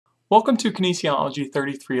Welcome to Kinesiology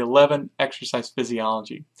 3311, Exercise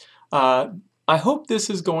Physiology. I hope this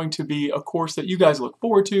is going to be a course that you guys look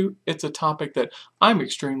forward to. It's a topic that I'm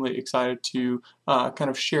extremely excited to kind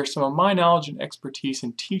of share some of my knowledge and expertise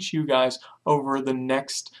and teach you guys over the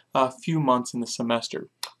next few months in the semester.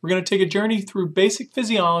 We're going to take a journey through basic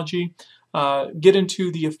physiology, get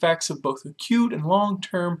into the effects of both acute and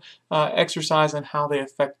long-term exercise and how they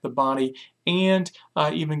affect the body, and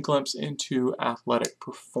even glimpse into athletic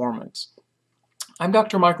performance. I'm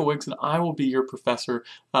Dr. Michael Wiggs, and I will be your professor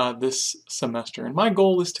this semester. And my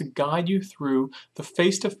goal is to guide you through the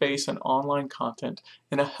face-to-face and online content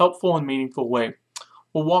in a helpful and meaningful way.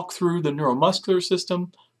 We'll walk through the neuromuscular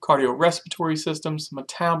system, cardiorespiratory systems,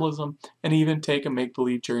 metabolism, and even take a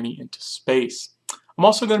make-believe journey into space. I'm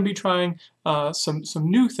also going to be trying some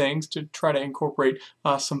new things to try to incorporate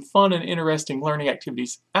some fun and interesting learning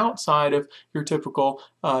activities outside of your typical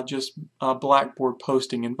just Blackboard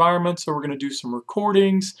posting environment. So we're going to do some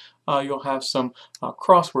recordings. You'll have some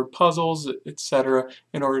crossword puzzles, etc.,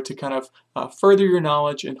 in order to kind of further your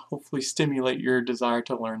knowledge and hopefully stimulate your desire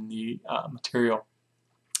to learn the material.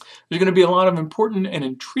 There's going to be a lot of important and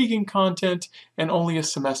intriguing content and only a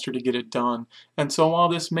semester to get it done. And so while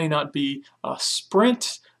this may not be a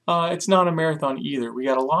sprint, it's not a marathon either. We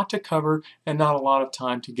got a lot to cover and not a lot of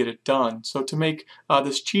time to get it done. So to make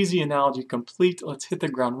this cheesy analogy complete, let's hit the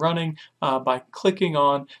ground running by clicking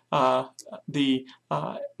on the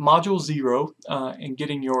Module 0 and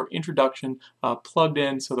getting your introduction plugged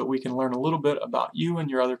in so that we can learn a little bit about you and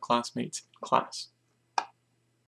your other classmates in class.